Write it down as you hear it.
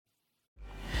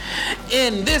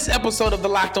In this episode of the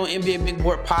Locked On NBA Big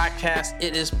Board podcast,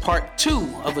 it is part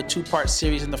 2 of a 2-part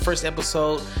series. In the first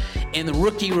episode, in the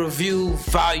Rookie Review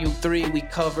Volume 3, we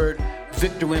covered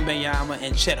Victor Wembanyama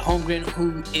and Chet Holmgren,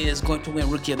 who is going to win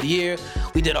Rookie of the Year.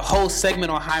 We did a whole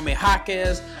segment on Jaime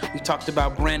Jaquez. We talked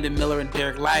about Brandin Miller and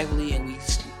Derek Lively, and we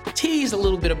teased a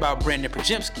little bit about Brandin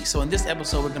Podziemski. So in this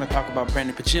episode, we're going to talk about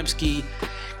Brandin Podziemski,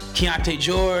 Keyonte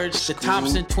George, the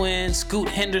Thompson twins, Scoot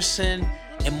Henderson,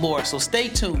 and more. So stay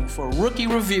tuned for Rookie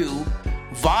Review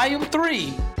Volume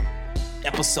 3,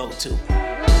 Episode 2.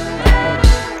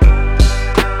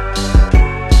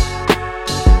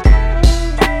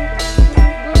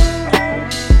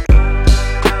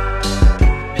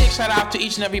 Shout out to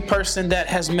each and every person that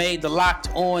has made the Locked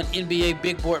On NBA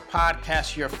Big Board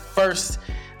podcast your first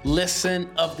listen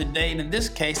of the day. And in this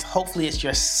case, hopefully it's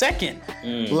your second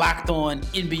Locked On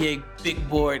NBA Big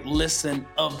Board listen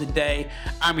of the day.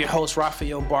 I'm your host,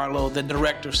 Rafael Barlow, the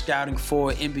director of scouting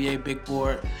for NBA Big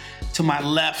Board. To my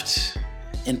left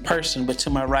in person, but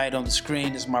to my right on the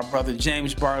screen is my brother,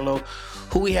 James Barlow,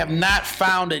 who we have not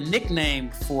found a nickname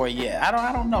for yet.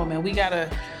 I don't know, man. We gotta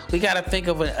think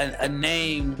of a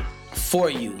name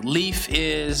for you. Leaf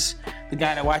is the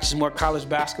guy that watches more college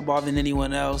basketball than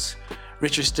anyone else.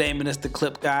 Richard Stayman is the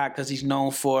clip guy because he's known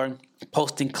for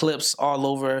posting clips all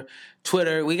over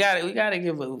Twitter. We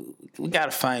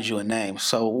gotta find you a name.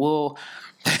 So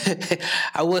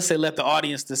I would say let the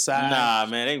audience decide. Nah,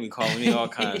 man, they be calling me all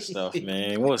kinds of stuff,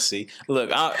 man. We'll see.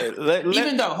 Look,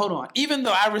 even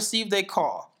though I received a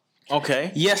call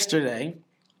yesterday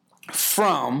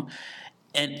from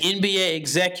an NBA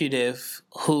executive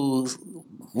who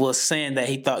was saying that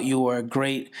he thought you were a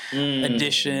great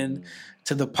addition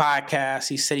to the podcast.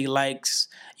 He said he likes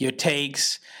your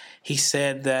takes. He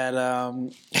said that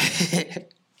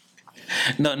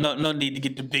no need to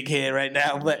get the big head right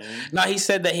now, but no, he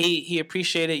said that he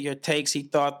appreciated your takes. He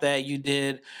thought that you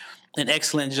did an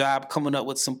excellent job coming up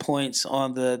with some points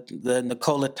on the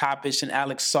Nikola Topic and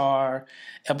Alex Sarr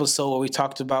episode where we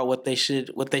talked about what they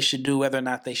should do, whether or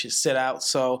not they should sit out.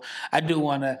 So I do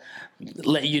want to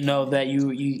let you know that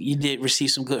you did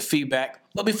receive some good feedback.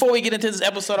 But before we get into this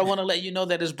episode, I want to let you know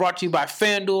that it's brought to you by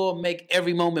FanDuel. Make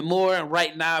every moment more. And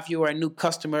right now, if you are a new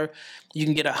customer, you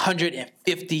can get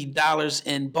 $150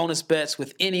 in bonus bets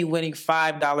with any winning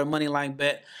 $5 moneyline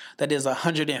bet. That is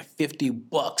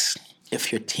 $150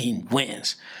 if your team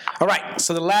wins. All right,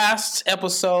 so the last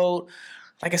episode,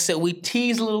 like I said, we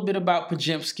teased a little bit about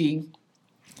Podziemski.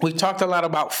 We talked a lot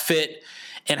about fit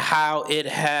and how it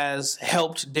has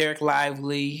helped Derek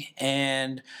Lively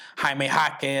and Jaime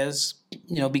Jaquez,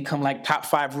 become like top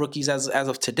 5 rookies as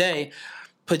of today.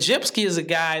 Podziemski is a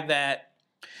guy that,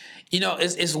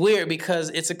 it's weird because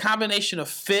it's a combination of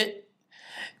fit,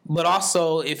 but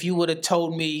also if you would have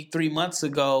told me 3 months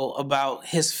ago about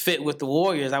his fit with the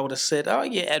Warriors, I would have said, oh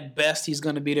yeah, at best he's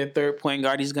going to be their third point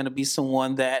guard. He's going to be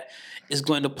someone that is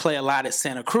going to play a lot at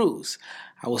Santa Cruz.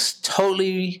 I was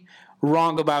totally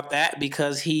wrong about that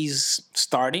because he's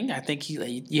starting. I think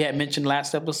you had mentioned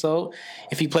last episode,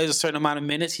 if he plays a certain amount of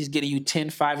minutes, he's getting you 10,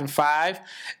 5, and 5.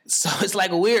 So it's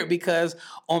like weird because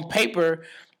on paper,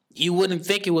 you wouldn't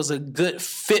think it was a good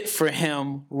fit for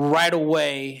him right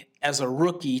away as a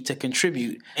rookie to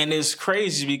contribute. And it's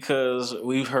crazy because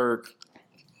we've heard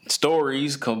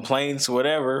stories, complaints,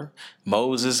 whatever.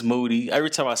 Moses Moody.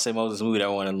 Every time I say Moses Moody, I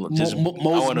want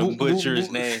to butcher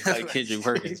his name like Kendrick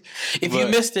Perkins. If you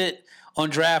missed it on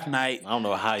draft night, I don't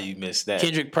know how you missed that.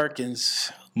 Kendrick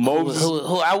Perkins, Moses,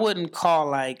 who I wouldn't call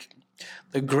like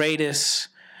the greatest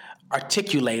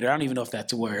articulator. I don't even know if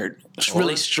that's a word.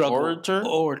 Really struggled.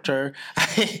 Orator.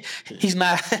 He's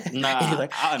not. Nah,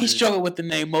 he struggled with the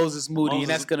name Moses Moody, and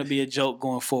that's going to be a joke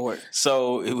going forward.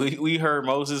 So we heard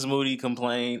Moses Moody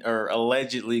complain or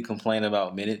allegedly complain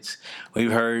about minutes.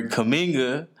 We've heard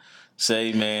Kuminga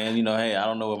say, man, hey, I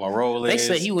don't know what my role is. They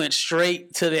say he went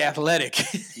straight to the Athletic.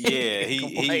 Yeah,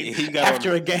 he got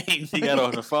after a game. He got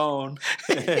on the phone,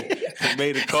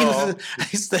 made a call.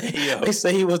 They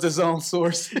say he was his own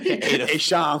source. Hey,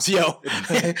 Shams,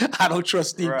 I don't trust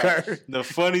Steve Kerr. The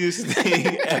funniest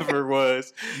thing ever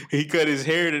was he cut his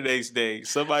hair the next day.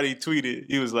 Somebody tweeted,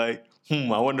 he was like,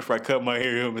 I wonder if I cut my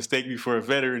hair, he'll mistake me for a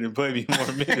veteran and play me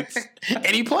more minutes. And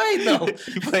he played, though.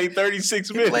 He played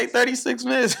 36 minutes. He played 36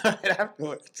 minutes right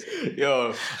afterwards.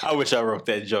 Yo, I wish I wrote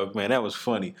that joke, man. That was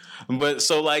funny. But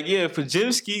so,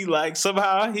 Podziemski,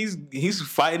 somehow he's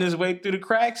fighting his way through the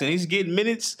cracks and he's getting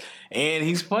minutes and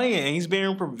he's playing. And he's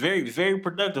being very, very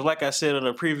productive. Like I said on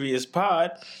a previous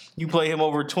pod, you play him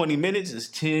over 20 minutes, it's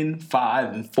 10,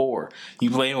 5, and 4.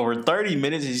 You play him over 30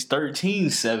 minutes, it's 13,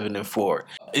 7, and 4.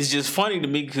 It's just funny to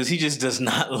me because he just does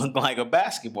not look like a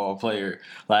basketball player.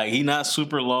 Like, he's not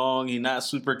super long. He's not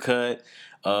super cut.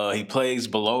 He plays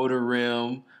below the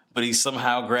rim, but he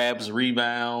somehow grabs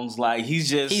rebounds. Like,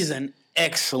 he's an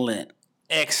excellent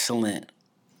rebounder.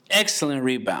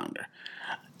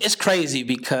 It's crazy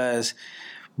because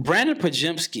Brandin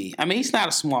Podziemski, I mean, he's not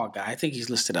a small guy. I think he's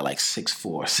listed at like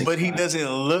 6'4", 6'5". But he doesn't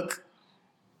look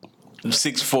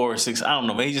 6'4", 6. I don't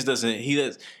know, but he just doesn't.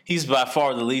 He's by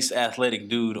far the least athletic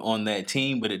dude on that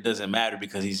team, but it doesn't matter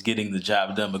because he's getting the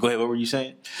job done. But go ahead, what were you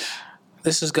saying?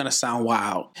 This is gonna sound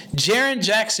wild. Jaren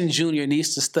Jackson Jr.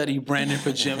 needs to study Brandin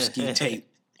Podziemski tape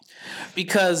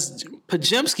because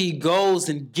Podziemski goes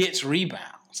and gets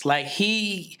rebounds. Like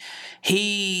he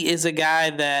is a guy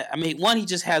that, I mean, one, he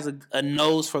just has a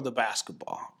nose for the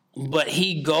basketball. But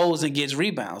he goes and gets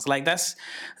rebounds. Like, that's,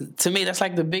 to me, that's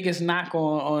like the biggest knock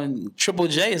on Triple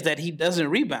J is that he doesn't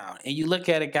rebound. And you look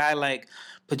at a guy like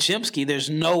Podziemski, there's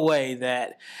no way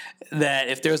that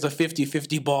if there's a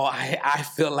 50-50 ball, I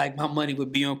feel like my money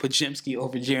would be on Podziemski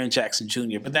over Jaren Jackson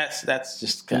Jr. But that's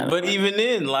just kind of. But even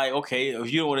then, like, okay,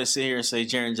 if you don't want to sit here and say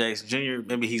Jaren Jackson Jr.,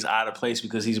 maybe he's out of place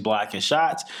because he's blocking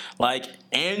shots. Like,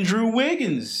 Andrew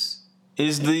Wiggins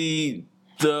is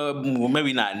well,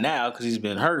 maybe not now because he's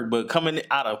been hurt, but coming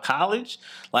out of college,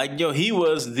 like, he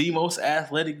was the most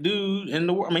athletic dude in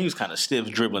the world. I mean, he was kind of stiff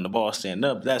dribbling the ball, standing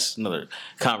up. That's another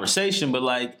conversation. But,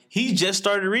 like, he just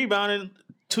started rebounding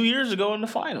 2 years ago in the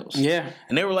finals. Yeah.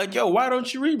 And they were like, yo, why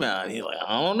don't you rebound? And he's like,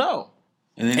 I don't know.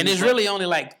 And it's really only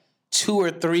like 2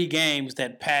 or 3 games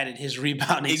that padded his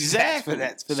rebounding. Exactly. For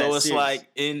that so it's series. Like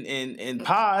in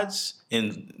pods,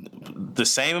 in the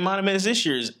same amount of minutes this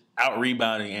year is out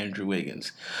rebounding Andrew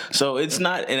Wiggins. So it's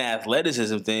not an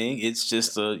athleticism thing. It's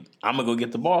just I'm gonna go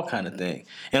get the ball kind of thing.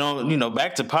 And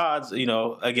back to Pods,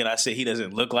 again, I say he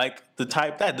doesn't look like the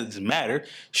type. That doesn't matter.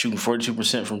 Shooting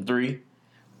 42% from 3,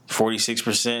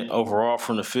 46% overall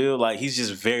from the field. Like, he's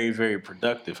just very, very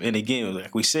productive. And again,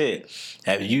 like we said,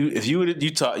 you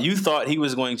thought he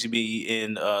was going to be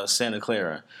in Santa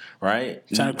Clara, right?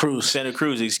 Santa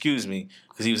Cruz, excuse me,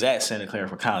 because he was at Santa Clara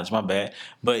for college. My bad.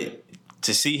 But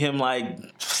to see him like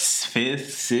 5th,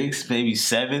 6th, maybe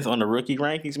 7th on the rookie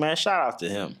rankings, man, shout out to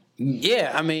him.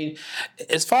 Yeah, I mean,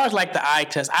 as far as like the eye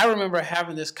test, I remember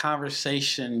having this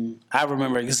conversation. I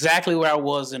remember exactly where I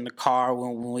was in the car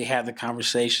when we had the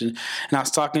conversation. And I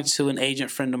was talking to an agent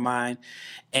friend of mine,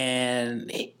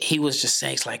 and he was just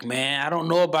saying, it's like, man, I don't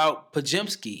know about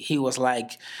Podziemski. He was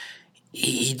like,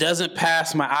 he doesn't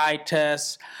pass my eye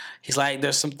test. He's like,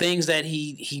 there's some things that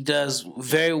he does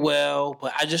very well,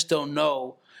 but I just don't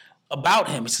know about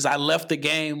him. He says, I left the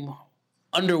game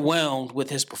underwhelmed with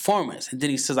his performance. And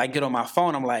then he says, I get on my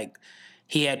phone, I'm like,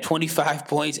 he had 25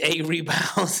 points, 8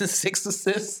 rebounds, and 6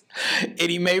 assists,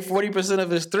 and he made 40% of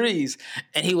his threes.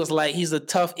 And he was like, he's a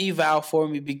tough eval for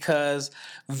me because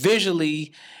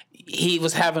visually he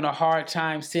was having a hard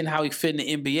time seeing how he fit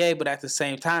in the NBA, but at the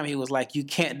same time, he was like, you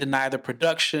can't deny the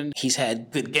production. He's had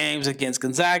good games against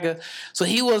Gonzaga. So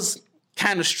he was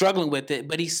kind of struggling with it,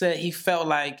 but he said he felt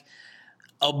like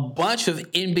a bunch of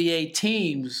NBA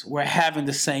teams were having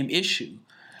the same issue.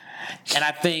 And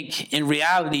I think in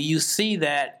reality, you see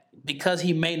that because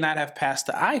he may not have passed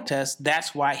the eye test,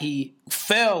 that's why he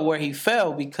fell where he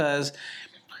fell because,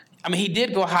 I mean, he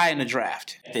did go high in the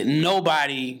draft.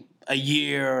 Nobody a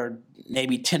year or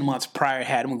maybe 10 months prior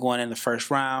had him going in the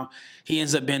first round. He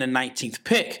ends up being the 19th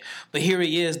pick. But here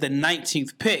he is, the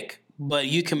 19th pick. But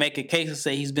you can make a case and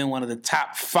say he's been one of the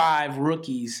top 5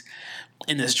 rookies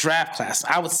in this draft class.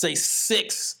 I would say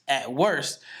 6 at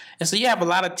worst. And so you have a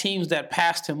lot of teams that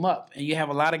passed him up. And you have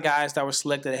a lot of guys that were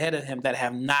selected ahead of him that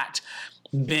have not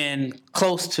been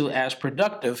close to as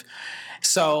productive.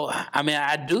 So, I mean,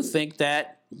 I do think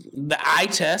that the eye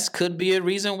test could be a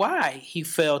reason why he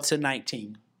fell to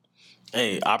 19.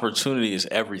 Hey, opportunity is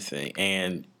everything.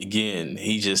 And again,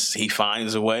 he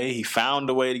finds a way. He found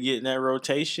a way to get in that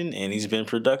rotation, and he's been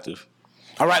productive.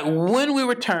 All right, when we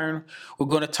return, we're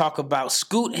going to talk about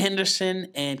Scoot Henderson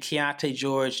and Keyonte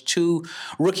George, 2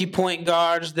 rookie point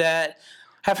guards that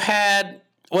have had,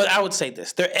 well, I would say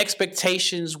this. Their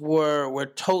expectations were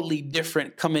totally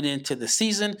different coming into the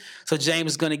season. So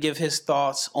James is going to give his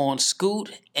thoughts on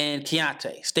Scoot and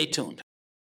Keyonte. Stay tuned.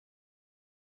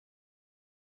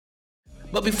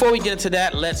 But before we get into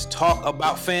that, let's talk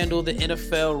about FanDuel. The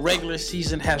NFL regular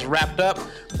season has wrapped up,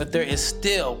 but there is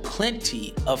still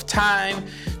plenty of time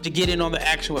to get in on the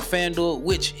action with FanDuel,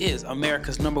 which is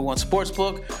America's #1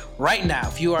 sportsbook. Right now,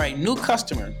 if you are a new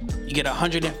customer, you get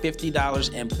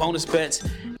 $150 in bonus bets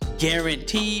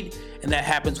guaranteed. and that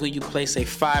happens when you place a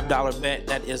 $5 bet.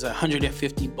 That is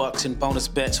 $150 in bonus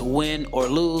bets, win or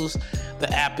lose.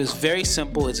 The app is very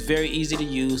simple. It's very easy to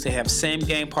use. They have same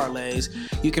game parlays.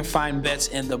 You can find bets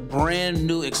in the brand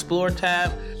new Explore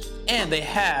tab. And they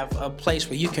have a place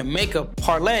where you can make a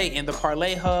parlay in the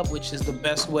Parlay Hub, which is the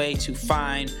best way to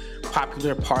find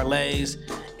popular parlays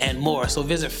and more. So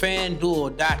visit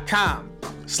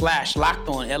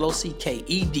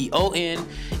FanDuel.com/LockedOn, LOCKEDON,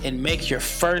 and make your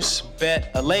first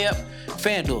bet a layup.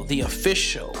 FanDuel, the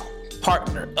official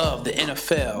partner of the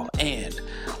NFL and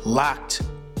Locked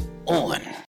On.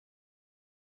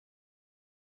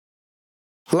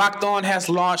 Locked On has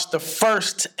launched the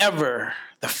first ever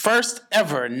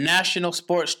national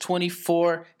sports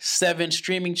 24/7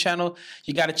 streaming channel.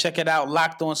 You got to check it out,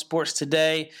 Locked On Sports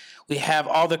Today. We have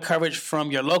all the coverage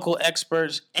from your local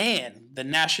experts and the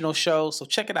national shows. So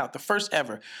check it out, the first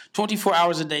ever 24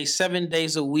 hours a day, 7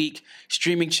 days a week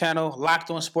streaming channel, Locked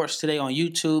On Sports Today on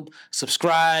YouTube.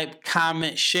 Subscribe,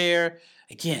 comment, share.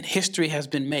 Again, history has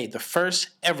been made. The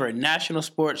first ever national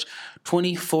sports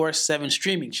 24/7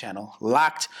 streaming channel,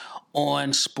 Locked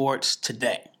On Sports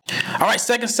Today. All right,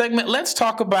 second segment. Let's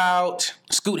talk about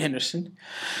Scoot Henderson.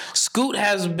 Scoot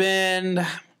has been,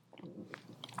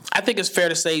 I think it's fair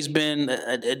to say he's been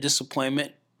a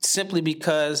disappointment simply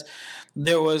because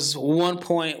there was one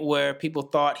point where people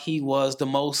thought he was the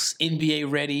most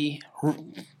NBA-ready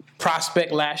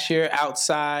prospect last year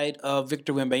outside of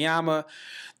Victor Wembanyama.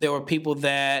 There were people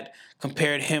that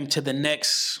compared him to the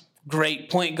next great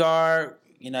point guard.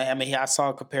 I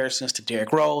saw comparisons to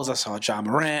Derrick Rose. I saw John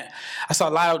Morant. I saw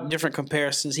a lot of different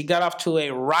comparisons. He got off to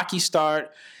a rocky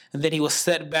start, and then he was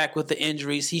set back with the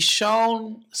injuries. He's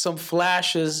shown some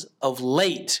flashes of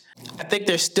late. I think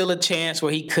there's still a chance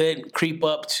where he could creep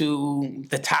up to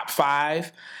the top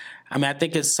 5. I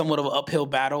think it's somewhat of an uphill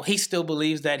battle. He still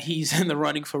believes that he's in the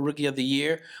running for Rookie of the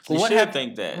Year. But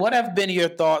what have been your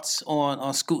thoughts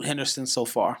on Scoot Henderson so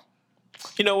far?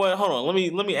 You know what? Hold on.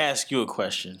 Let me ask you a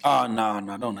question. Oh, no,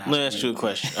 don't ask me. Let me ask you a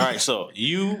question. All right, so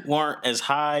you weren't as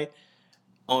high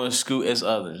on Scoot as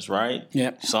others, right?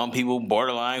 Yep. Some people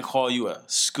borderline call you a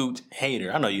Scoot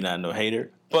hater. I know you're not no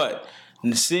hater, but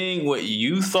seeing what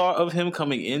you thought of him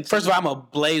coming into... First of all, I'm a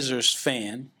Blazers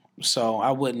fan, so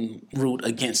I wouldn't root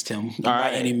against him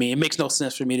by any means. It makes no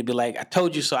sense for me to be like, I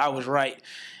told you so, I was right,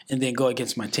 and then go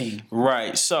against my team.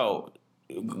 Right, so...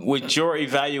 with your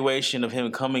evaluation of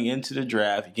him coming into the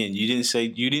draft, again, you didn't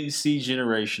see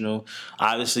generational.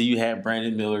 Obviously, you had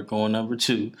Brandon Miller going number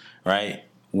 2, right?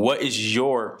 What is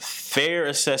your fair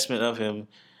assessment of him?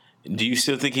 Do you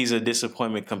still think he's a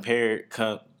disappointment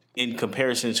in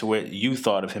comparison to what you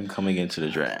thought of him coming into the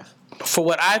draft? For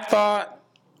what I thought,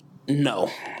 no.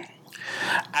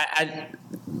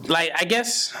 I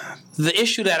guess the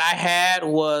issue that I had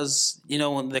was,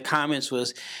 when the comments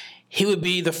was, he would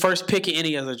be the first pick in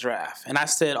any other draft. And I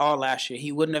said all last year,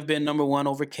 he wouldn't have been number 1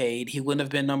 over Cade. He wouldn't have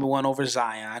been number 1 over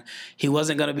Zion. He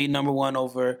wasn't going to be number 1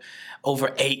 over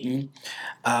Ayton.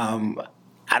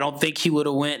 I don't think he would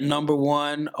have went number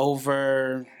 1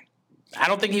 over... I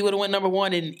don't think he would have went number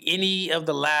 1 in any of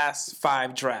the last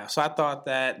 5 drafts. So I thought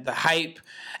that the hype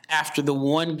after the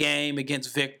one game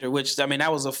against Victor, which, that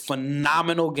was a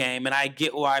phenomenal game, and I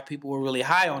get why people were really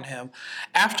high on him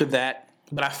after that.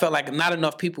 But I felt like not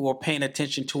enough people were paying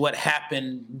attention to what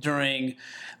happened during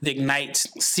the Ignite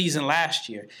season last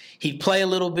year. He'd play a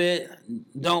little bit,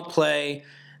 don't play.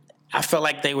 I felt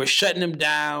like they were shutting him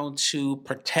down to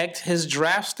protect his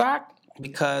draft stock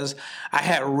because I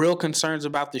had real concerns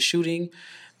about the shooting.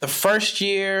 The first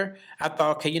year, I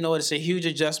thought, okay, it's a huge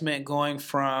adjustment going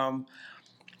from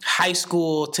high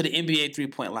school to the NBA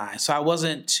three-point line. So I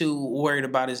wasn't too worried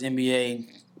about his NBA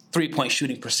three-point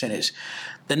shooting percentage.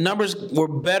 The numbers were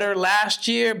better last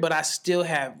year, but I still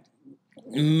have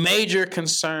major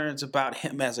concerns about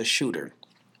him as a shooter.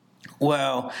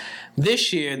 Well,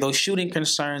 this year, those shooting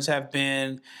concerns have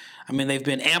been, they've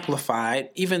been amplified,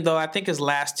 even though I think his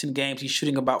last 10 games, he's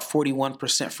shooting about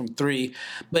 41% from 3.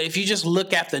 But if you just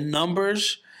look at the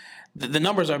numbers, the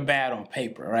numbers are bad on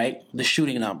paper, right? The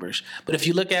shooting numbers. But if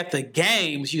you look at the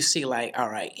games, you see all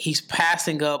right, he's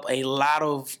passing up a lot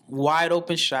of wide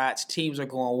open shots. Teams are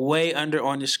going way under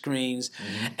on the screens.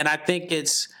 Mm-hmm. And I think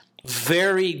it's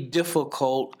very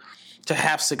difficult to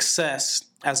have success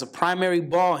as a primary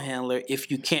ball handler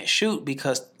if you can't shoot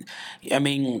because,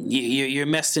 you're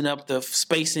messing up the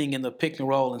spacing and the pick and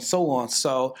roll and so on.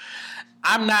 So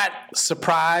I'm not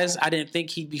surprised. I didn't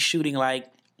think he'd be shooting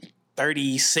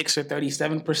 36 or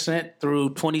 37% through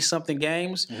 20-something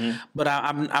games. Mm-hmm. But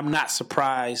I'm not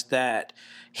surprised that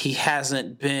he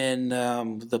hasn't been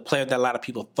the player that a lot of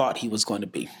people thought he was going to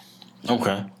be.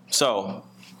 Okay. So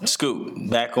Scoot,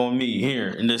 back on me here.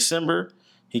 In December,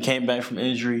 he came back from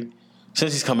injury.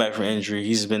 Since he's come back from injury,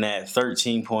 he's been at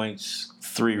 13 points,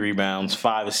 3 rebounds,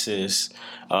 5 assists,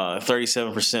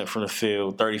 37% from the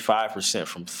field, 35%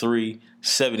 from 3,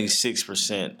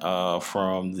 76%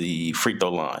 from the free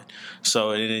throw line.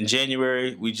 So in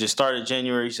January, we just started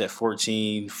January, he's at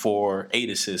 14, 4, 8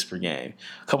 assists per game.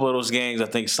 A couple of those games, I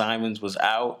think Simons was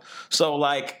out. So,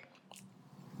 like,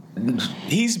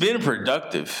 he's been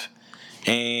productive.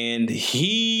 And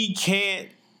he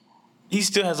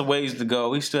still has a ways to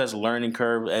go. He still has a learning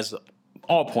curve, as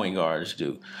all point guards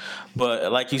do.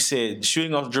 But like you said,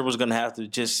 shooting off the dribble is going to have to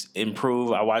just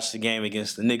improve. I watched the game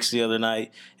against the Knicks the other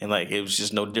night, and like it was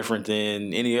just no different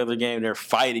than any other game. They're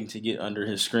fighting to get under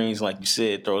his screens, like you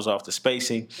said, throws off the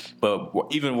spacing. But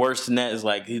even worse than that is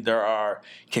like there are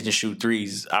catch and shoot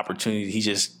threes opportunities. He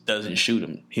just doesn't shoot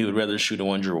them. He would rather shoot a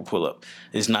one dribble pull up.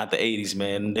 It's not the '80s,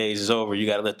 man. The days is over. You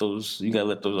gotta let those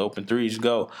open threes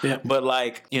go. Yeah. But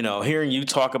like, hearing you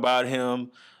talk about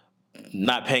him,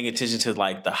 not paying attention to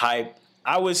like the hype,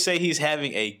 I would say he's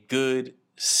having a good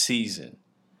season.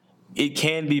 It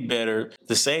can be better.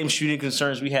 The same shooting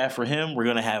concerns we have for him, we're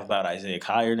going to have about Isaiah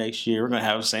Collier next year. We're going to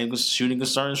have the same shooting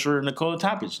concerns for Nikola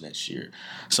Topic next year.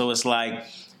 So it's like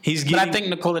he's getting... But I think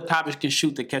Nikola Topic can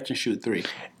shoot the catch and shoot three.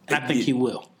 And I think he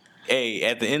will. Hey,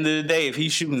 at the end of the day, if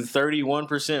he's shooting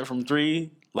 31% from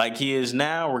three like he is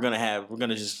now, we're going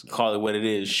to just call it what it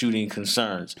is, shooting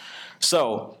concerns.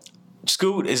 So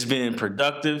Scoot has been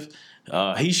productive.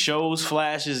 He shows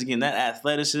flashes. Again, that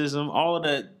athleticism, all of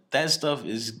that stuff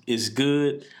is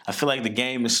good. I feel like the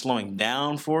game is slowing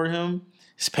down for him.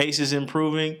 His pace is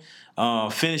improving.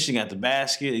 Finishing at the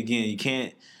basket. Again, you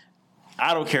can't –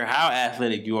 I don't care how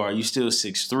athletic you are. You still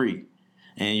 6'3",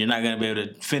 and you're not going to be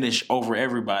able to finish over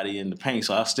everybody in the paint.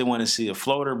 So I still want to see a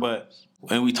floater, but –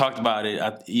 and we talked about it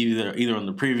either on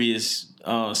the previous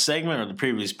segment or the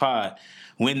previous pod.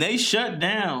 When they shut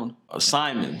down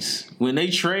Simons, when they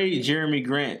trade Jeremy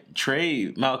Grant,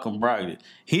 trade Malcolm Brogdon,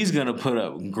 he's going to put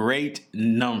up great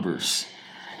numbers,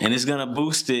 and it's going to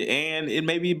boost it, and it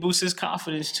maybe boosts his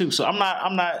confidence too. So I'm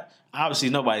not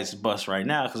obviously nobody's a bust right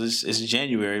now because it's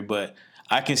January, but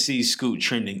I can see Scoot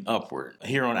trending upward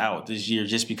here on out this year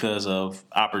just because of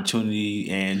opportunity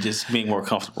and just being more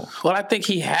comfortable. Well, I think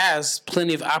he has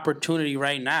plenty of opportunity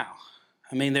right now.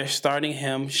 I mean, they're starting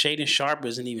him. Shaedon Sharpe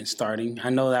isn't even starting. I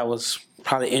know that was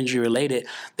probably injury related.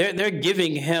 They're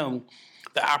giving him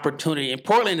the opportunity. And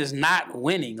Portland is not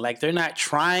winning. Like, they're not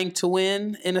trying to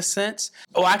win in a sense.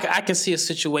 Oh, I can see a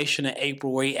situation in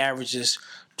April where he averages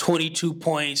 22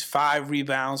 points, 5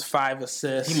 rebounds, 5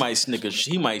 assists. He might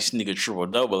sneak a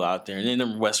triple-double out there, and then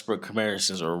them Westbrook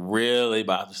comparisons are really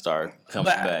about to start coming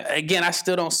back. Again, I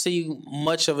still don't see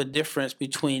much of a difference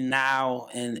between now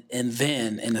and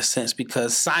then in a sense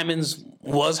because Simons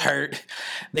was hurt.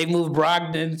 They moved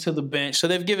Brogdon to the bench, so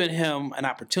they've given him an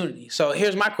opportunity. So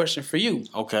here's my question for you.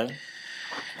 Okay.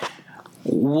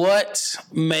 What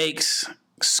makes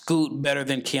Scoot better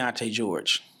than Keyonte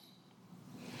George?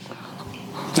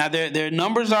 Now, their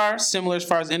numbers are similar as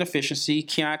far as inefficiency.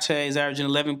 Keyonte is averaging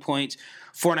 11 points,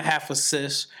 4.5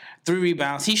 assists, 3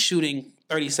 rebounds. He's shooting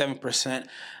 37%.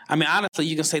 I mean, honestly,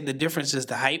 you can say the difference is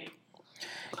the hype.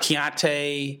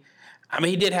 Keyonte, I mean,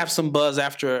 he did have some buzz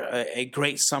after a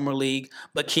great summer league,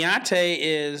 but Keyonte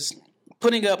is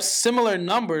putting up similar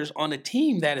numbers on a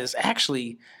team that is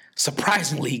actually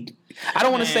surprisingly, I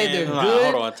don't want to say they're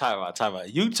good. Hold on, time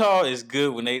out. Utah is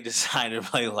good when they decide to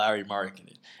play Larry Markkinen.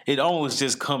 It almost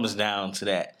just comes down to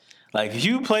that. Like, if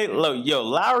you play,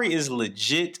 Lowry is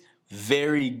legit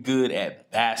very good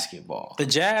at basketball. The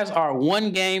Jazz are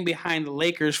 1 game behind the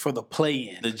Lakers for the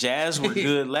play-in. The Jazz were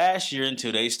good last year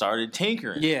until they started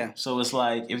tinkering. Yeah. So it's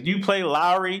like, if you play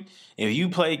Lowry, if you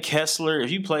play Kessler, if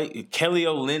you play Kelly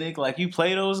Olynyk, like you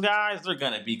play those guys, they're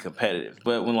going to be competitive.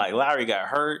 But when, like, Lowry got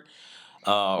hurt,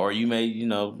 or you may,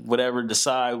 whatever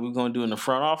decide we're going to do in the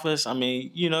front office, I mean,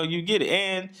 you get it.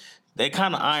 And they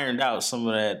kind of ironed out some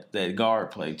of that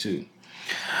guard play too.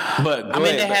 But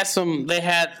they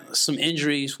had some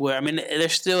injuries where they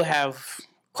still have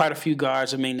quite a few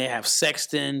guards. I mean, they have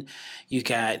Sexton, you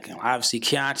got obviously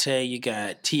Keyonte, you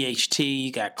got THT,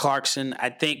 you got Clarkson. I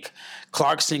think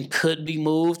Clarkson could be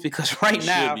moved because right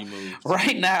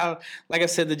now, like I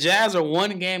said, the Jazz are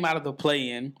 1 game out of the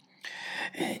play-in.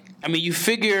 I mean, you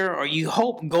figure or you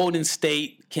hope Golden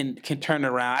State can turn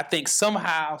around. I think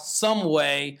somehow, some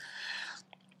way,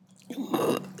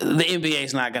 the NBA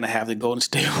is not going to have the Golden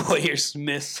State Warriors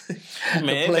miss. Man,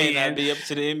 it may not be up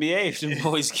to the NBA if the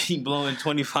boys keep blowing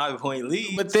 25-point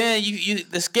leads. But then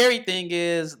the scary thing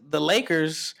is the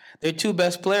Lakers, their 2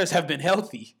 best players have been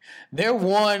healthy. They're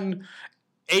 1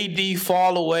 AD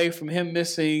fall away from him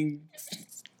missing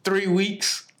 3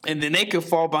 weeks, and then they could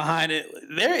fall behind it.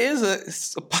 There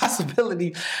is a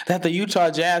possibility that the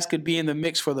Utah Jazz could be in the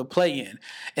mix for the play-in.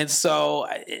 And so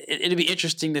it'd be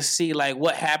interesting to see like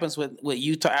what happens with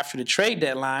Utah after the trade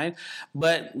deadline.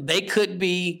 But they could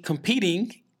be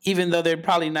competing, even though they're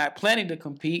probably not planning to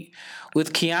compete,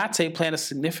 with Keyonte playing a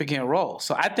significant role.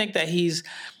 So I think that he's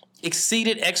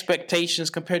exceeded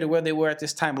expectations compared to where they were at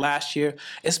this time last year,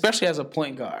 especially as a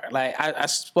point guard. Like I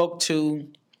spoke to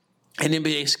an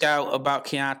NBA scout about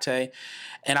Keyonte,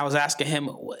 and I was asking him,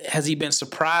 has he been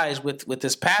surprised with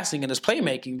his passing and his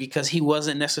playmaking? Because he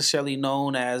wasn't necessarily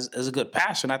known as a good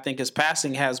passer, and I think his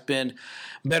passing has been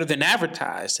better than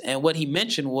advertised. And what he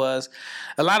mentioned was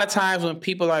a lot of times when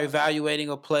people are evaluating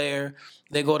a player,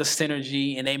 they go to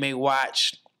Synergy and they may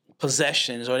watch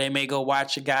possessions, or they may go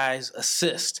watch a guy's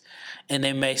assist, and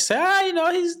they may say,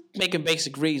 he's making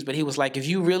basic reads. But he was like, if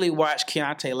you really watched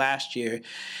Keyonte last year,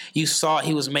 you saw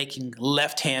he was making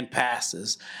left-hand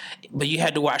passes, but you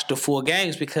had to watch the full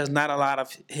games because not a lot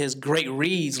of his great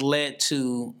reads led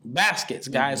to baskets.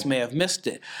 Guys may have missed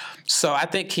it. So I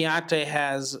think Keyonte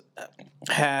has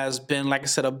been, like I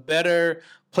said, a better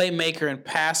playmaker and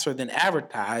passer than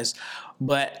advertised.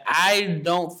 But I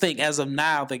don't think, as of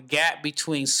now, the gap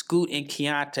between Scoot and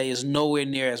Keyonte is nowhere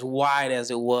near as wide as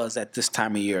it was at this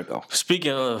time a year ago.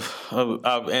 Speaking of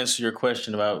I'll answer your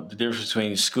question about the difference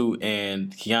between Scoot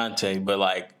and Keyonte, but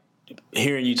like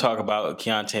hearing you talk about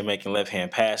Keyonte making left-hand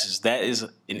passes, that is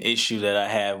an issue that I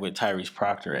have with Tyrese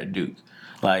Proctor at Duke.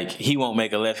 Like, he won't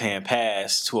make a left-hand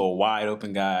pass to a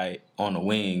wide-open guy on the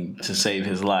wing to save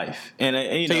his life. And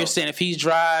so you're saying if he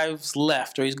drives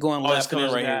left or he's going left, it's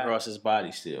coming right here across his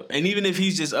body still. And even if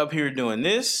he's just up here doing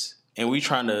this, and we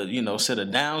trying to set a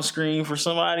down screen for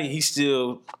somebody, he's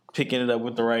still picking it up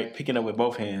with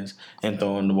both hands and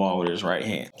throwing the ball with his right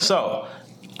hand. So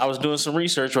I was doing some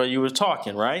research while you were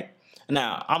talking, right?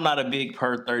 Now, I'm not a big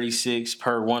per 36,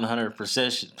 per 100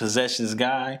 possessions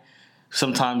guy.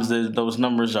 Sometimes those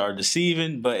numbers are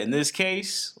deceiving, but in this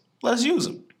case, let's use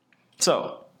them.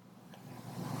 So,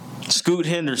 Scoot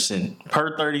Henderson,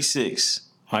 per 36.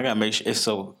 I got to make sure. It's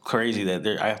so crazy that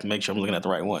I have to make sure I'm looking at the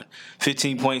right one.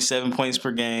 15.7 points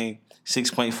per game,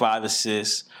 6.5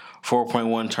 assists,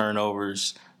 4.1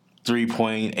 turnovers,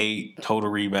 3.8 total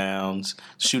rebounds.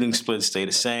 Shooting splits stay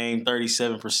the same,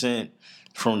 37%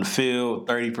 from the field,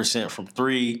 30% from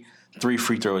three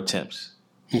free throw attempts.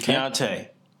 Okay. Keyonte,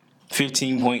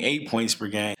 15.8 points per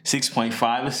game,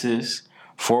 6.5 assists,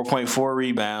 4.4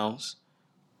 rebounds,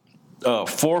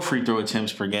 4 free throw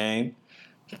attempts per game,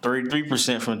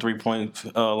 33% from the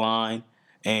three-point line,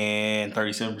 and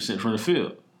 37% from the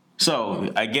field.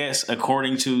 So I guess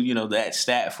according to that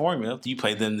stat formula, if you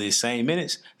play them the same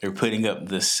minutes, they're putting up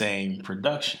the same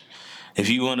production. If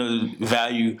you want to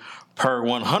value per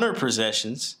 100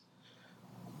 possessions,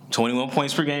 21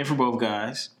 points per game for both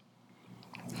guys,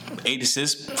 8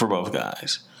 assists for both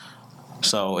guys.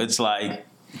 So it's like,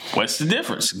 what's the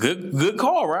difference? Good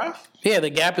call, Ralph. Yeah, the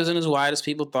gap isn't as wide as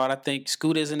people thought. I think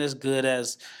Scoot isn't as good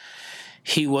as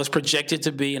he was projected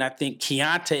to be, and I think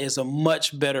Keyonte is a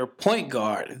much better point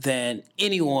guard than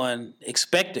anyone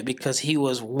expected because he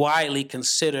was widely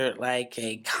considered like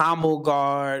a combo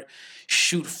guard,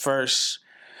 shoot first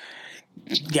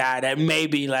guy that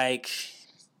maybe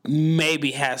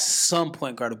has some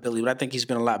point guard ability, but I think he's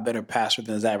been a lot better passer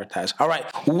than is advertised. All right,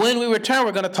 when we return,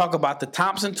 we're going to talk about the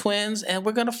Thompson twins, and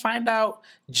we're going to find out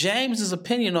James's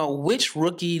opinion on which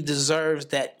rookie deserves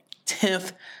that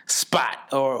 10th spot,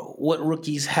 or what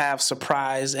rookies have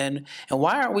surprised, and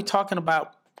why aren't we talking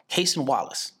about Cason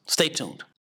Wallace? Stay tuned.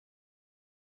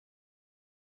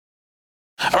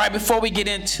 All right, before we get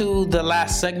into the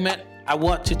last segment, I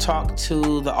want to talk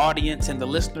to the audience and the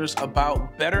listeners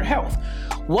about better health.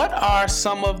 What are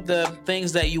some of the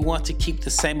things that you want to keep the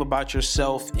same about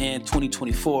yourself in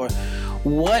 2024?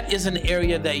 What is an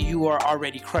area that you are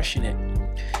already crushing it?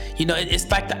 It's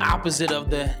like the opposite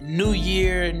of the new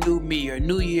year, new me, or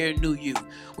new year, new you.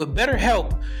 With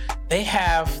BetterHelp, they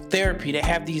have therapy. They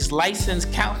have these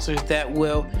licensed counselors that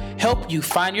will help you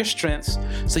find your strengths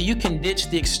so you can ditch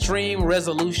the extreme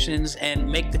resolutions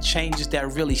and make the changes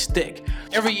that really stick.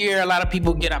 Every year, a lot of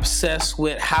people get obsessed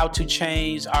with how to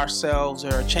change ourselves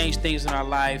or change things in our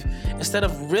life instead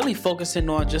of really focusing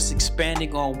on just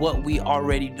expanding on what we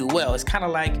already do well. It's kind of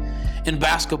like in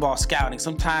basketball scouting.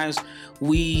 Sometimes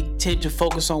we tend to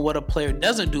focus on what a player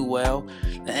doesn't do well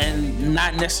and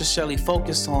not necessarily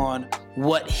focus on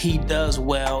what he does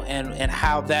well and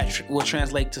how that will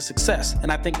translate to success.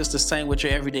 And I think it's the same with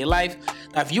your everyday life.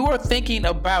 Now, if you are thinking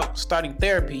about starting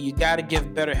therapy, you got to give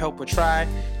BetterHelp a try.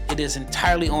 It is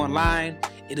entirely online.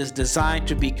 It is designed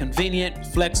to be convenient,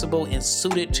 flexible, and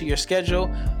suited to your schedule.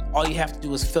 All you have to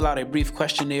do is fill out a brief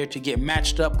questionnaire to get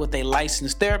matched up with a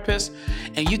licensed therapist,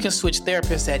 and you can switch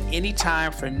therapists at any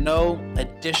time for no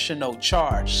additional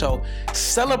charge. So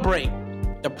celebrate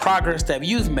the progress that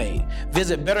you've made.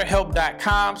 Visit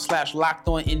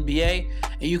betterhelp.com/lockedonnba,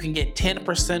 and you can get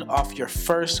 10% off your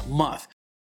first month.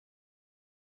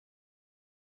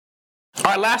 All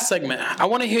right, last segment. I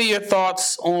want to hear your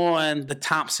thoughts on the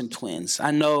Thompson twins.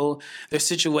 I know their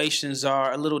situations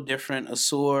are a little different.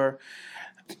 Asur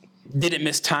didn't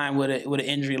miss time with an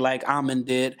injury like Amon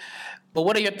did. But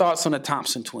what are your thoughts on the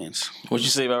Thompson twins? What you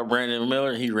say about Brandin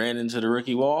Miller? He ran into the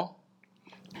rookie wall.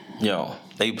 Yo,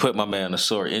 they put my man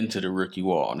Asur into the rookie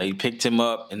wall. They picked him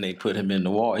up and they put him in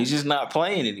the wall. He's just not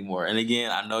playing anymore. And again,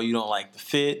 I know you don't like the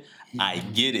fit. I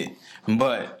get it.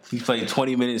 But he played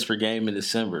 20 minutes per game in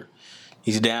December.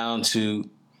 He's down to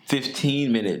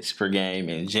 15 minutes per game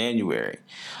in January.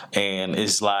 And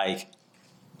it's like,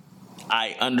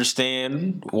 I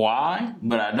understand why,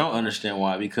 but I don't understand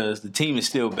why, because the team is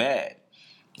still bad.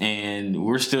 And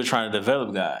we're still trying to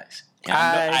develop guys.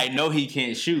 I know he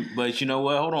can't shoot, but you know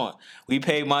what? Hold on. We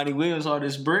paid Monty Williams all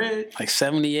this bread. Like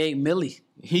 $78 million.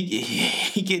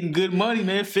 He getting good money,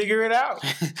 man. Figure it out.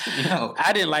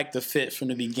 I didn't like the fit from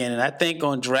the beginning. I think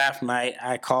on draft night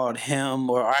I called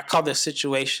this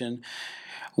situation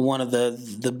one of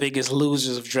the biggest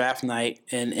losers of draft night,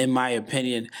 and in my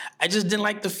opinion. I just didn't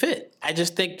like the fit. I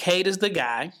just think Cade is the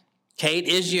guy. Cade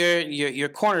is your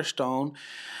cornerstone,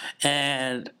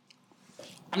 and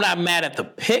I'm not mad at the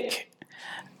pick.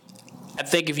 I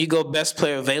think if you go best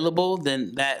player available,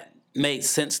 then that made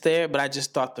sense there, but I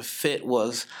just thought the fit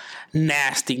was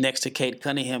nasty next to Cade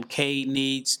Cunningham. Cade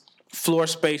needs floor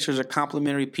spacers or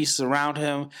complementary pieces around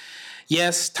him.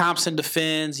 Yes, Thompson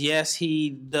defends. Yes, he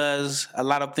does a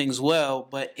lot of things well,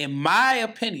 but in my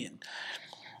opinion,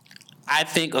 I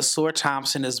think Asur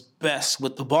Thompson is best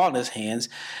with the ball in his hands,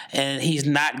 and he's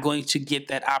not going to get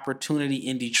that opportunity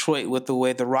in Detroit with the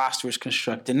way the roster is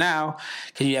constructed now,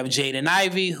 because you have Jaden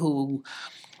Ivey, who,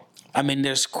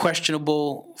 there's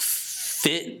questionable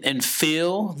fit and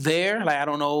feel there. Like, I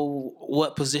don't know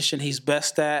what position he's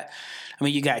best at.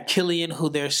 You got Killian, who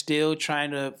they're still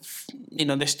trying to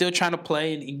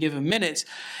play and give him minutes.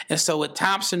 And so with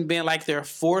Thompson being like their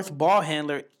fourth ball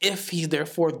handler, if he's their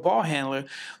fourth ball handler,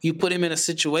 you put him in a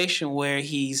situation where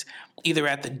he's either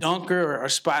at the dunker or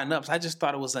spotting up. So I just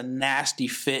thought it was a nasty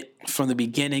fit from the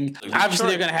beginning. Obviously,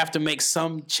 they're going to have to make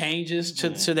some changes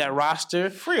to that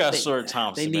roster. Free Asur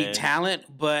Thompson, They need talent,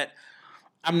 but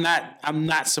I'm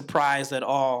not surprised at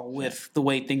all with the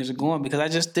way things are going, because I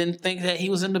just didn't think that he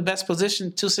was in the best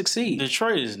position to succeed.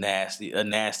 Detroit is a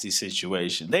nasty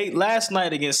situation. Last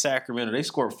night against Sacramento, they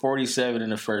scored 47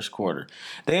 in the first quarter.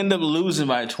 They ended up losing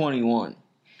by 21.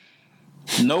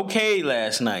 No K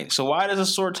last night. So why does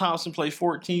Asur Thompson play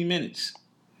 14 minutes?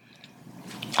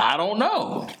 I don't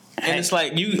know. And it's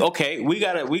like, we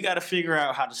gotta figure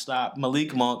out how to stop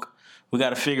Malik Monk. We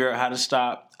gotta figure out how to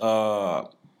stop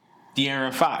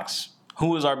De'Aaron Fox,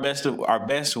 who is our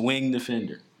best wing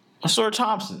defender. Asur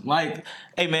Thompson. Like,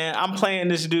 hey, man, I'm playing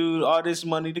this dude all this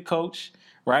money to coach,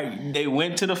 right? They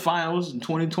went to the finals in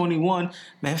 2021.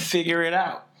 Man, figure it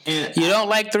out. And you don't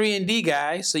like 3-and-D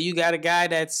guys, so you got a guy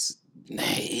that's –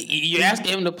 you ask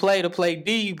him to play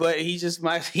D, but he just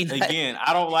might – Again,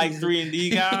 I don't like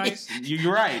 3-and-D guys.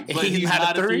 You're right. But he's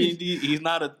not a 3-and-D. He's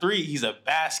not a 3. He's a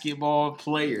basketball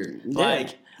player. Yeah.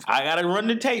 Like – I gotta run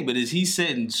the tape, but is he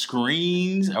setting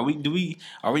screens? Are we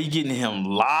getting him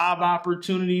lob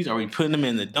opportunities? Are we putting him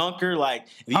in the dunker? Like,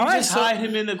 if you hide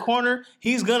him in the corner,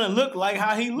 he's gonna look like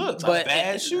how he looks, a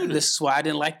bad shooter. This is why I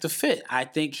didn't like the fit. I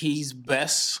think he's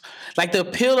best. Like, the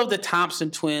appeal of the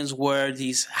Thompson twins were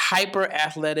these hyper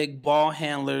athletic ball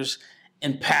handlers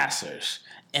and passers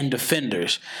and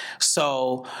defenders.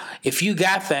 So if you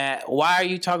got that, why are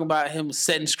you talking about him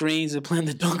setting screens and playing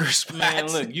the dunker spots? Man,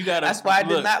 look, you gotta. That's why I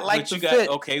did not like the fit.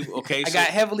 Okay. I got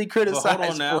heavily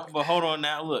criticized. But hold on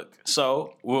now. Look,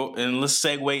 so let's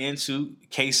segue into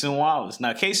Cason Wallace.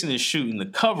 Now, Cason is shooting the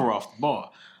cover off the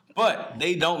ball, but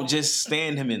they don't just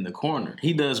stand him in the corner.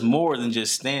 He does more than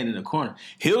just stand in the corner.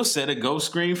 He'll set a go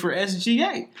screen for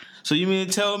SGA. So you mean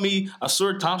to tell me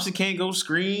Asur Thompson can't go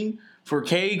screen for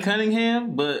Cade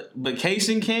Cunningham, but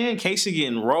Cason can? Cason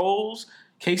getting rolls.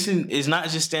 Cason is not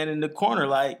just standing in the corner.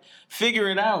 Like, figure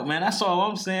it out, man. That's all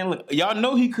I'm saying. Look, y'all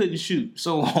know he couldn't shoot,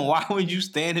 so why would you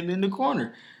stand him in the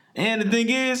corner? And the thing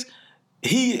is,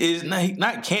 he is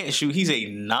not can't shoot. He's a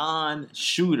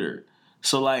non-shooter.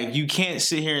 So, like, you can't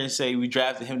sit here and say we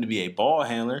drafted him to be a ball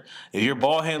handler. If your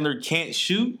ball handler can't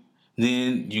shoot,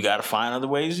 then you got to find other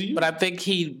ways to use. But I think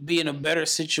he'd be in a better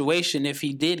situation if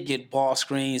he did get ball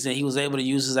screens and he was able to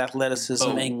use his athleticism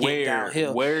and get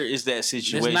downhill. Where is that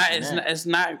situation? It's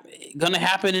not going to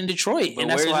happen in Detroit.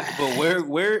 But,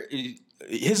 where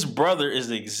his brother is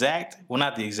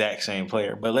not the exact same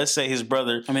player, but let's say his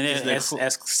brother. I mean,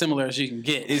 as similar as you can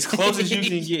get. As close as you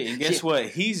can get. And guess what?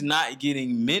 He's not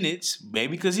getting minutes,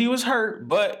 maybe because he was hurt,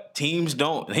 but teams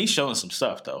don't. He's showing some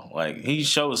stuff, though. Like, he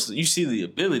shows, you see the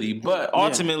ability, but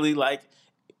ultimately, like,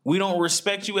 we don't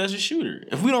respect you as a shooter.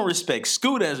 If we don't respect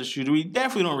Scoot as a shooter, we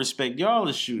definitely don't respect y'all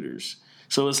as shooters.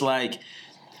 So it's like,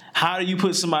 how do you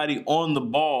put somebody on the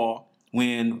ball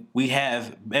when we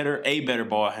have a better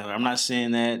ball handler? I'm not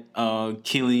saying that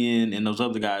Killian and those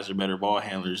other guys are better ball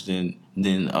handlers than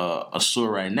Asur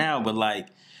right now, but like,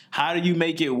 how do you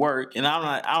make it work? And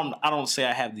I don't say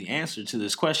I have the answer to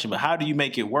this question, but how do you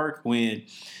make it work when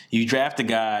you draft a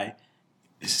guy,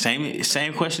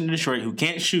 same question in Detroit, who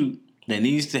can't shoot, that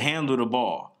needs to handle the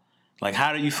ball? Like,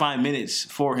 how do you find minutes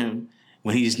for him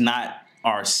when he's not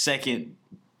our second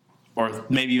or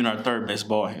maybe even our third best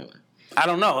ball handler? I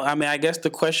don't know. I mean, I guess the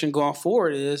question going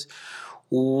forward is,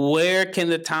 where can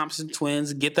the Thompson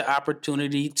twins get the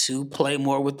opportunity to play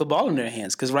more with the ball in their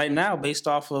hands? Because right now, based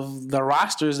off of the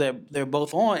rosters that they're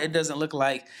both on, it doesn't look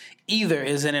like either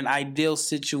is in an ideal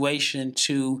situation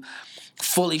to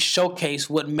fully showcase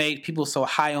what made people so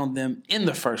high on them in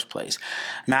the first place.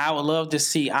 Now, I would love to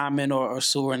see Amin or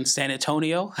Asur in San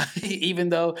Antonio, even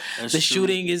though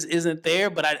shooting isn't there.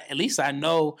 But at least I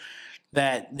know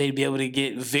that they'd be able to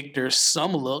get Victor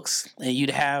some looks, and you'd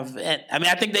have. I mean,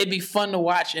 I think they'd be fun to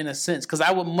watch in a sense, because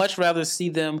I would much rather see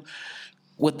them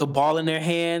with the ball in their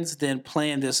hands than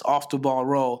playing this off the ball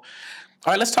role.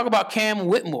 All right, let's talk about Cam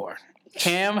Whitmore.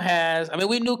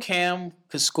 We knew Cam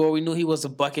could score. We knew he was a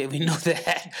bucket. We knew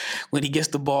that when he gets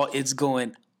the ball, it's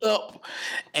going up.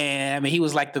 And I mean, he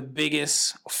was like the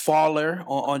biggest faller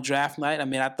on draft night. I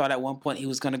mean, I thought at one point he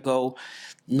was going to go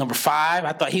number 5.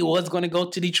 I thought he was going to go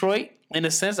to Detroit. In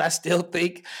a sense, I still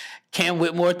think Cam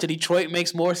Whitmore to Detroit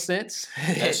makes more sense.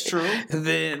 That's true.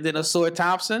 than Asur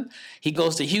Thompson. He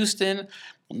goes to Houston.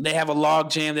 They have a log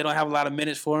jam. They don't have a lot of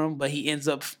minutes for him, but he ends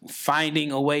up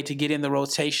finding a way to get in the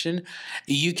rotation.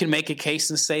 You can make a case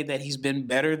and say that he's been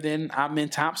better than Amin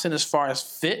Thompson as far as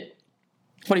fit.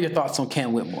 What are your thoughts on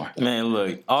Cam Whitmore? Man,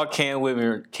 look, all Cam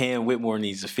Whitmore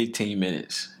needs is 15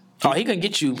 minutes. He can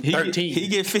get you 13. He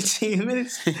get 15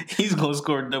 minutes, he's going to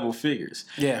score double figures.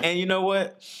 Yeah. And you know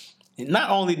what? Not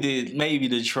only did maybe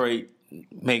Detroit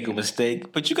make a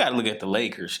mistake, but you got to look at the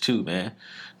Lakers too, man.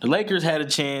 The Lakers had a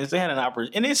chance. They had an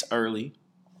opportunity. And it's early.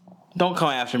 Don't come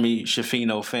after me,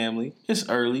 Shafino family. It's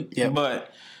early. Yeah.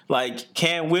 But, like,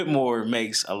 Cam Whitmore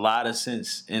makes a lot of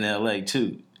sense in L.A.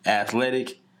 too.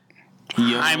 Athletic.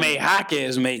 Jaime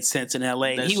Jaquez made sense in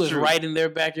L.A. He was right in their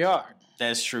backyard.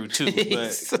 That's true, too.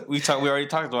 But we already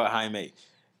talked about Jaime.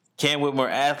 Cam Whitmore,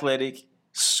 athletic,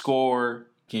 score,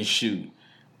 can shoot.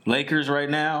 Lakers right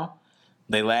now,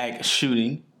 they lack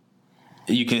shooting.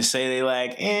 You can say they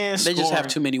lack scoring. They just have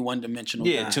too many one-dimensional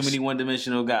guys. Yeah, too many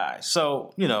one-dimensional guys.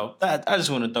 So, I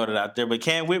just want to throw that out there. But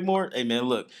Cam Whitmore, hey, man,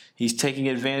 look, he's taking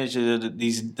advantage of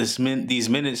these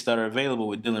minutes that are available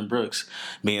with Dylan Brooks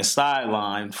being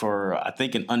sidelined for, I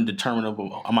think, an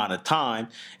undeterminable amount of time.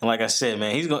 And like I said,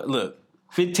 man, he's going to, look,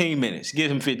 15 minutes. Give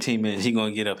him 15 minutes. He's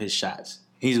going to get up his shots.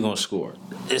 He's going to score.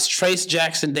 Is Trace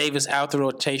Jackson Davis out the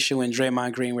rotation when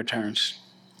Draymond Green returns?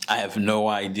 I have no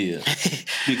idea.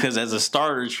 Because as a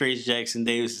starter, Trace Jackson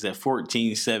Davis is at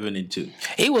 14, 7, and 2.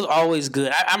 He was always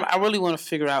good. I really want to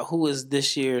figure out who is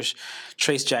this year's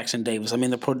Trace Jackson Davis. I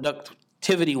mean, the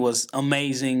productivity was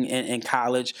amazing in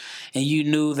college, and you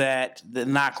knew that the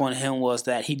knock on him was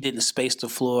that he didn't space the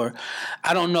floor.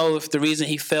 I don't know if the reason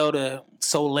he fell to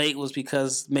so late was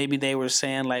because maybe they were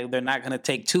saying, like, they're not going to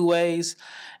take two ways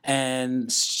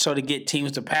and sort of get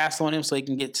teams to pass on him so he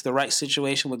can get to the right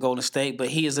situation with Golden State. But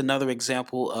he is another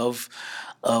example of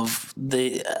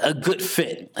a good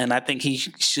fit, and I think he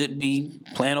should be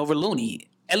playing over Looney.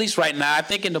 At least right now. I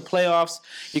think in the playoffs,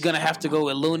 you're going to have to go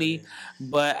with Looney.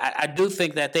 But I do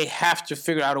think that they have to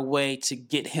figure out a way to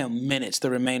get him minutes the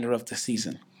remainder of the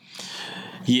season.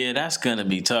 Yeah, that's going to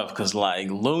be tough because, like,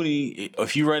 Looney,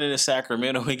 if you run into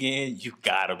Sacramento again, you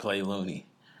got to play Looney.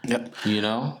 Yep.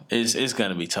 It's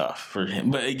going to be tough for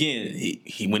him. But, again,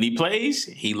 he when he plays,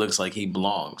 he looks like he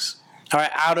belongs. All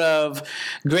right, out of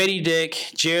Grady Dick,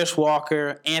 Jarris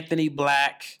Walker, Anthony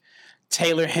Black,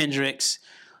 Taylor Hendricks,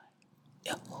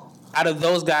 out of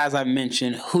those guys I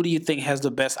mentioned, who do you think has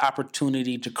the best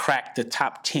opportunity to crack the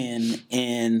top 10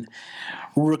 in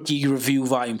Rookie Review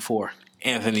Volume 4?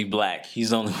 Anthony Black.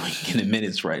 He's the only one getting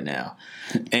minutes right now.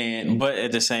 But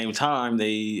at the same time,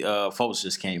 Fultz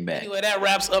just came back. Anyway, that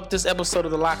wraps up this episode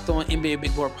of the Locked On NBA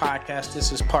Big Board Podcast.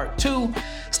 This is part 2.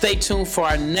 Stay tuned for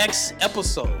our next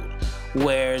episode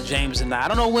where James and I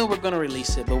don't know when we're going to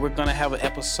release it, but we're going to have an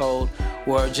episode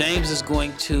where James is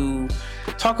going to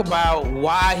talk about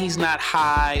why he's not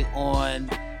high on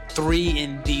 3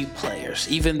 and D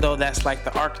players, even though that's like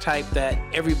the archetype that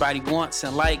everybody wants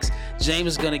and likes. James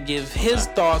is going to give his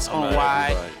thoughts on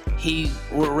why he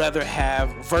would rather have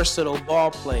versatile ball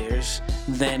players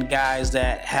than guys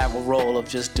that have a role of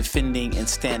just defending and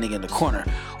standing in the corner.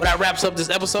 Well, that wraps up this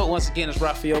episode. Once again, it's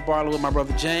Rafael Barlow with my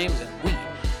brother James, and we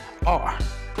are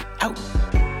out.